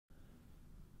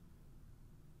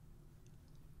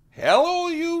Hello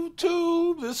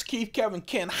YouTube, this is Keith Kevin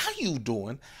Ken. How you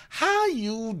doing? How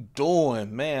you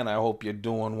doing? Man, I hope you're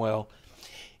doing well.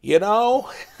 You know,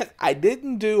 I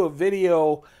didn't do a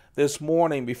video this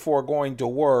morning before going to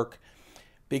work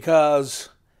because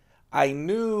I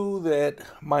knew that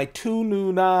my two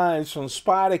new knives from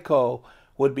Spyderco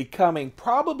would be coming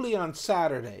probably on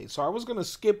Saturday. So I was going to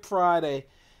skip Friday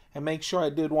and make sure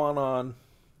I did one on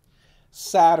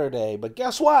Saturday. But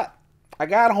guess what? I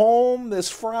got home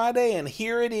this Friday and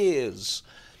here it is.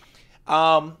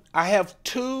 I have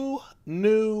two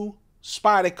new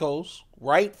Spydercos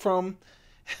right from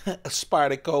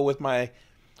Spyderco with my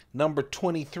number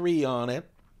 23 on it.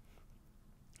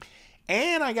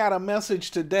 And I got a message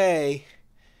today.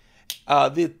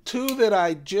 The two that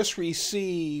I just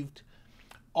received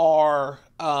are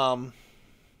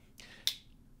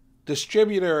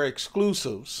distributor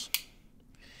exclusives.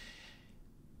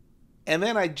 And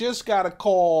then I just got a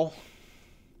call,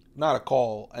 not a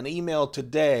call, an email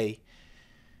today.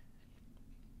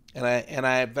 And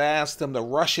I've asked them to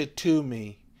rush it to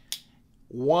me.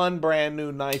 One brand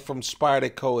new knife from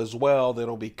Spyderco as well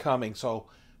that'll be coming. So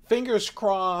fingers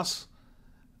crossed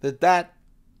that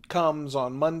comes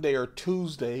on Monday or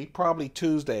Tuesday, probably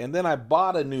Tuesday. And then I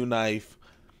bought a new knife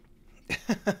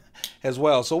as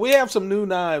well. So we have some new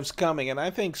knives coming, and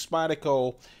I think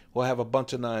Spyderco will have a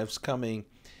bunch of knives coming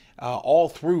all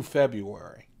through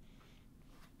February.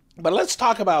 But let's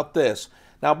talk about this.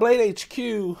 Now, Blade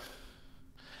HQ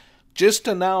just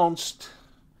announced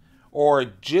or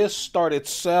just started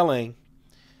selling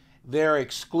their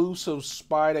exclusive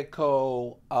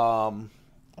Spyderco.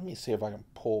 Let me see if I can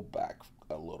pull back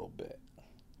a little bit.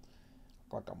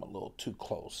 Like I'm a little too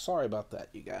close. Sorry about that,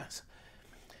 you guys.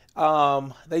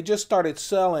 They just started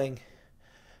selling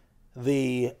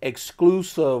the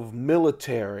exclusive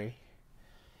military.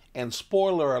 And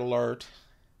spoiler alert,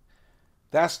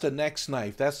 that's the next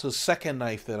knife. That's the second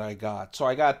knife that I got. So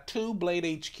I got two Blade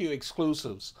HQ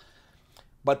exclusives.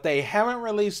 But they haven't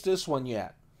released this one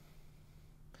yet.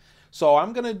 So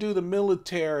I'm going to do the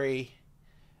military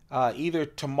either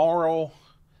tomorrow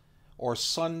or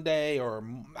Sunday or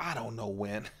I don't know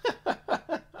when.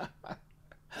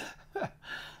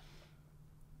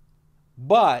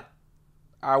 But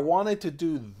I wanted to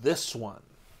do this one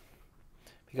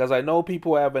because I know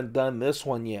people haven't done this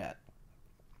one yet.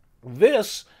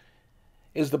 This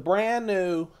is the brand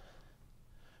new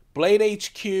Blade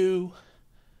HQ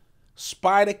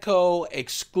Spyderco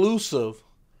exclusive.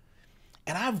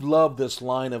 And I've loved this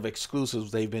line of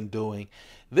exclusives they've been doing.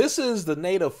 This is the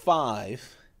Native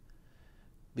 5,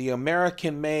 the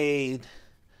American-made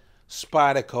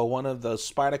Spyderco, one of the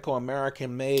Spyderco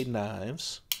American-made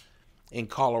knives in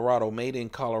Colorado, made in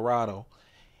Colorado.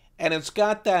 And it's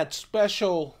got that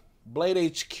special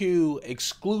Blade HQ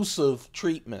exclusive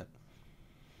treatment.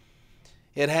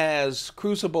 It has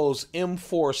Crucible's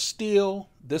M4 steel.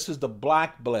 This is the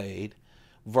black blade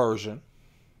version.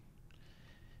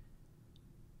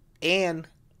 And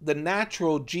the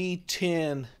natural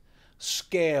G10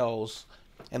 scales.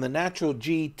 And the natural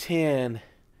G10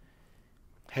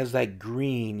 has that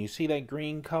green. You see that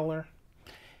green color?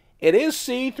 It is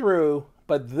see-through,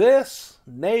 but this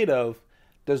Native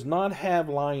does not have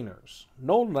liners.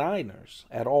 No liners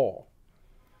at all.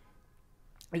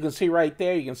 You can see right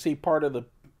there, you can see part of the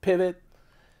pivot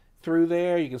through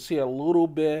there. You can see a little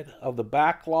bit of the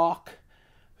back lock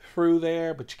through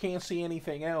there, but you can't see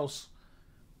anything else.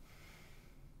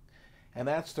 And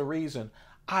that's the reason.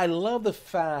 I love the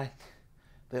fact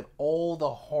that all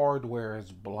the hardware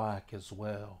is black as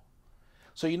well.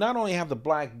 So you not only have the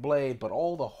black blade, but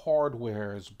all the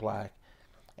hardware is black.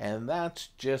 And that's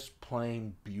just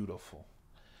plain beautiful.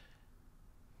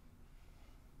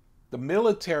 The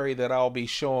military that I'll be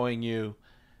showing you,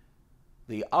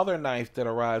 the other knife that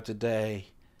arrived today,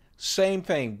 same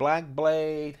thing, black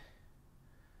blade.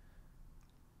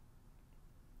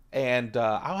 And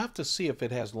I'll have to see if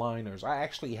it has liners. I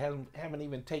actually haven't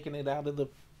even taken it out of the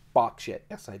box yet.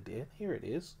 Yes, I did. Here it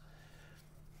is.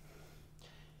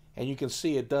 And you can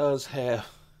see it does have,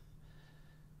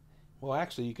 well,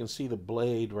 actually you can see the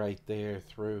blade right there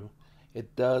through.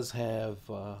 It does have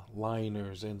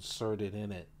liners inserted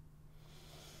in it.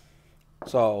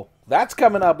 So that's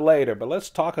coming up later, but let's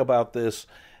talk about this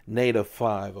Native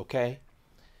 5, okay?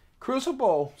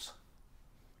 Crucible's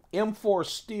M4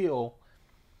 steel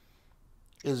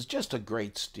is just a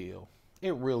great steel.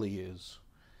 It really is.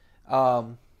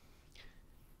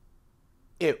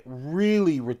 It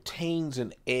really retains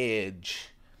an edge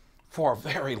for a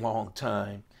very long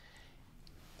time.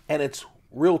 And it's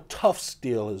real tough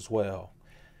steel as well.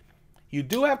 You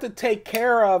do have to take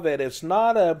care of it. It's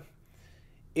not a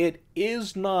It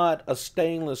is not a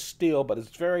stainless steel, but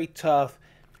it's very tough.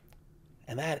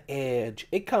 And that edge,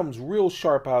 it comes real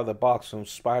sharp out of the box from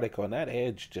Spyderco, and that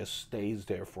edge just stays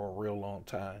there for a real long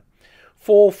time.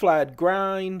 Full flat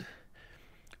grind,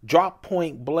 drop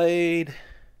point blade.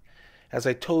 As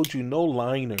I told you, no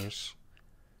liners.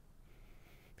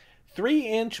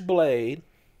 3-inch blade.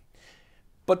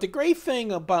 But the great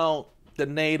thing about the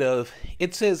Native,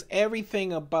 it says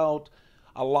everything about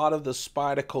a lot of the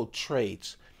Spyderco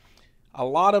traits. A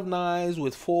lot of knives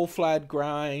with full flat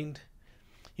grind.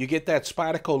 You get that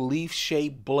Spyderco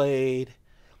leaf-shaped blade.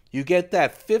 You get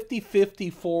that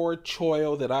 50-50 forward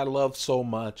choil that I love so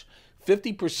much.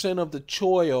 50% of the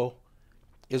choil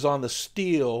is on the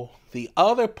steel. The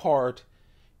other part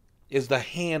is the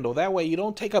handle. That way you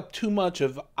don't take up too much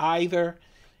of either,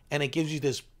 and it gives you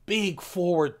this big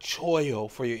forward choil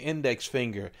for your index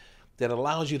finger that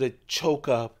allows you to choke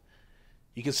up.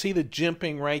 You can see the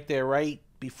jimping right there, right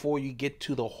before you get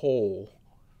to the hole.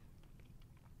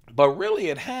 But really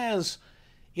it has,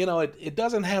 you know, it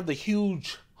doesn't have the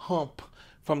huge hump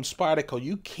from Spyderco.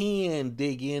 You can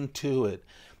dig into it.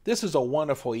 This is a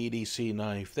wonderful EDC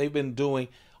knife. They've been doing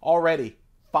already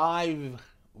 5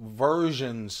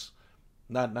 versions,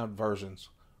 not versions,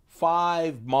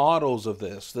 5 models of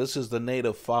this. This is the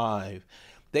Native 5.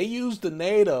 They used the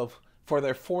Native for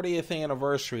their 40th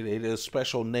anniversary. They did a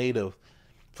special Native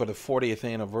for the 40th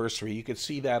anniversary. You can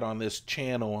see that on this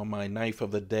channel on my Knife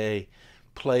of the Day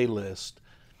playlist.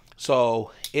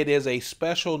 So it is a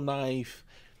special knife,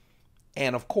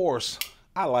 and of course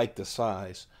I like the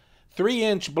size.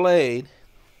 3-inch blade,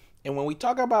 and when we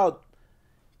talk about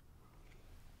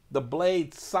the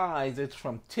blade size, it's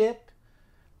from tip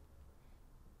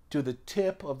to the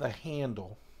tip of the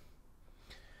handle.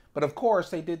 But of course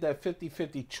they did that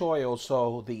 50-50 choil,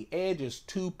 so the edge is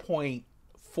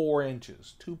 2.4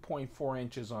 inches. 2.4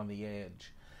 inches on the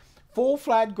edge. Full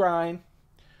flat grind.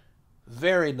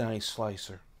 Very nice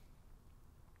slicer.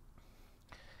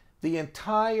 The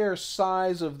entire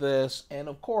size of this, and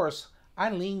of course, I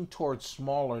lean towards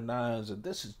smaller knives, and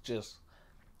this is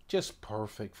just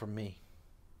perfect for me.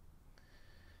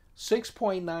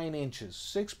 6.9 inches.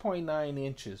 6.9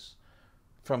 inches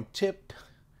from tip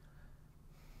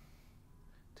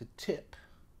to tip.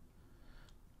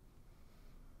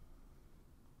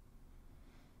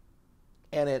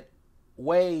 And it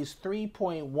weighs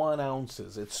 3.1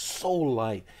 ounces. It's so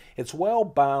light. It's well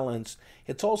balanced.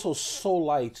 It's also so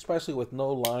light, especially with no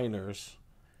liners.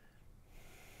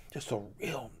 Just a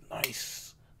real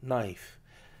nice knife.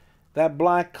 That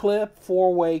black clip,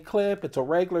 4-way clip, it's a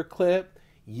regular clip.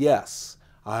 Yes,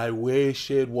 I wish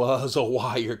it was a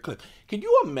wire clip. Can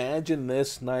you imagine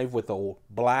this knife with a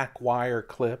black wire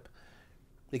clip?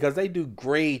 Because they do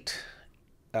great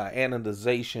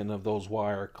anodization of those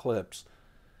wire clips.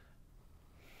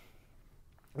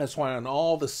 That's why on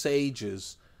all the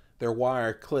Sages, they're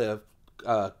wire clips,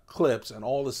 and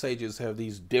all the Sages have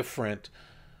these different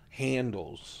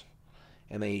handles.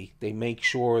 And they make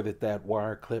sure that that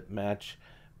wire clip match.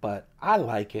 But I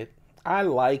like it. I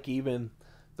like even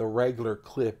the regular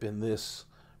clip in this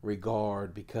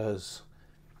regard because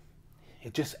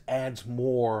it just adds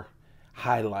more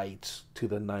highlights to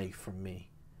the knife for me.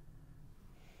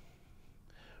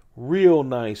 Real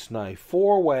nice knife.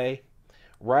 4-way.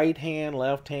 Right hand,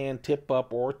 left hand, tip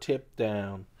up or tip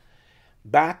down.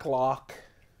 Back lock.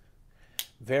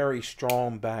 Very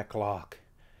strong back lock.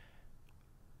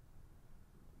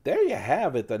 There you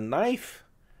have it. The knife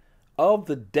of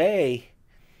the day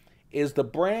is the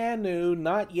brand new,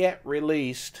 not yet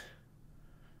released,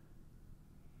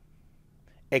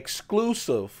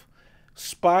 exclusive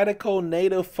Spyderco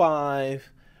Native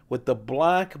 5 with the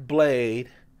black blade,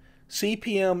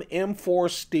 CPM-M4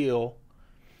 steel.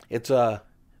 It's a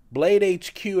Blade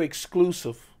HQ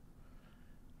exclusive.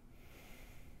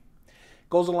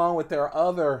 Goes along with their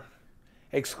other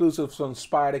exclusives from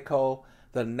Spyderco,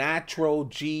 the Natural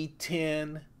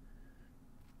G10.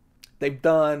 They've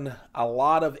done a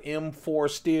lot of M4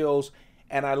 steels,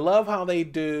 and I love how they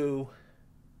do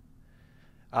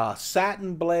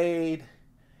satin blade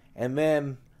and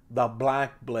then the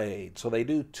black blade. So they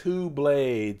do 2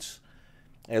 blades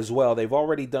as well. They've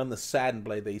already done the satin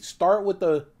blade. They start with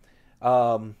the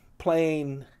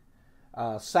plain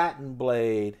satin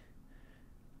blade,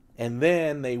 and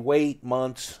then they wait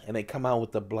months and they come out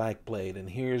with the black blade. And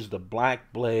here's the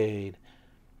black blade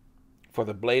for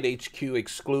the Blade HQ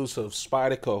exclusive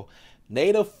Spyderco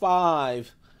Native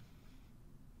 5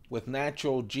 with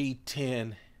Natural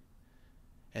G10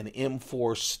 and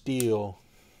M4 steel.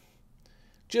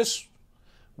 Just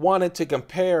wanted to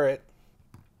compare it.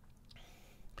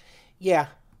 Yeah,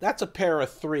 that's a pair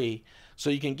of 3. So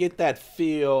you can get that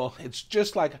feel. It's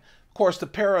just like, of course, the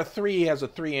Para 3 has a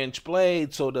 3-inch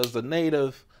blade, so does the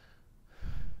Native.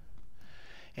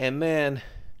 And then,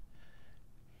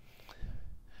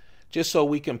 just so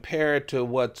we compare it to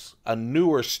what's a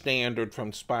newer standard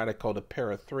from Spyderco, the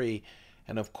Para 3,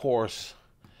 and of course,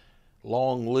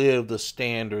 long live the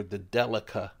standard, the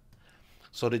Delica,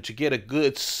 so that you get a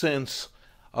good sense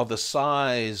of the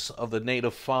size of the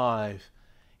Native 5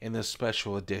 in this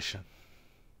special edition.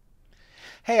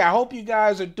 Hey, I hope you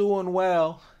guys are doing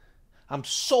well. I'm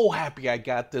so happy I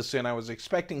got this in. I was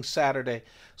expecting Saturday,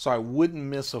 so I wouldn't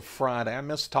miss a Friday. I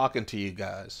miss talking to you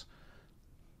guys.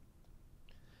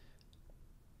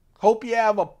 Hope you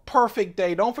have a perfect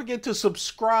day. Don't forget to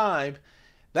subscribe.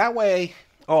 That way,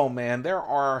 oh man, there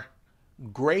are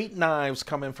great knives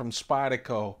coming from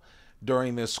Spyderco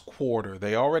during this quarter.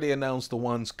 They already announced the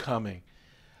ones coming.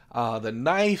 The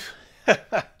knife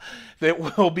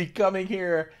that will be coming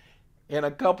here in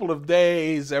a couple of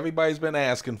days, everybody's been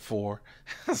asking for.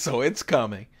 So it's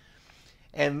coming.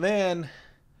 And then,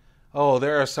 oh,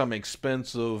 there are some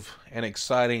expensive and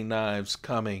exciting knives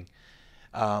coming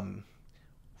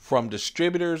from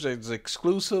distributors as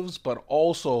exclusives, but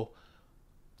also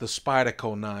the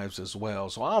Spyderco knives as well.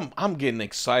 So I'm getting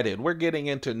excited. We're getting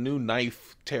into new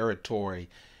knife territory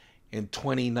in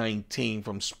 2019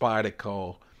 from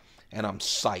Spyderco, and I'm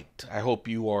psyched. I hope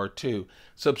you are too.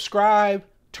 Subscribe,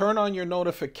 turn on your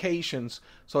notifications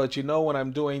so that you know when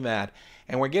I'm doing that.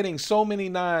 And we're getting so many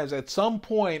knives. At some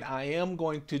point, I am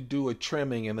going to do a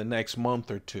trimming in the next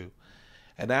month or two.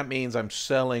 And that means I'm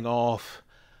selling off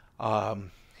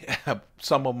some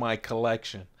of my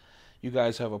collection. You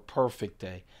guys have a perfect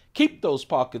day. Keep those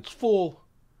pockets full.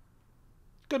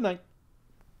 Good night.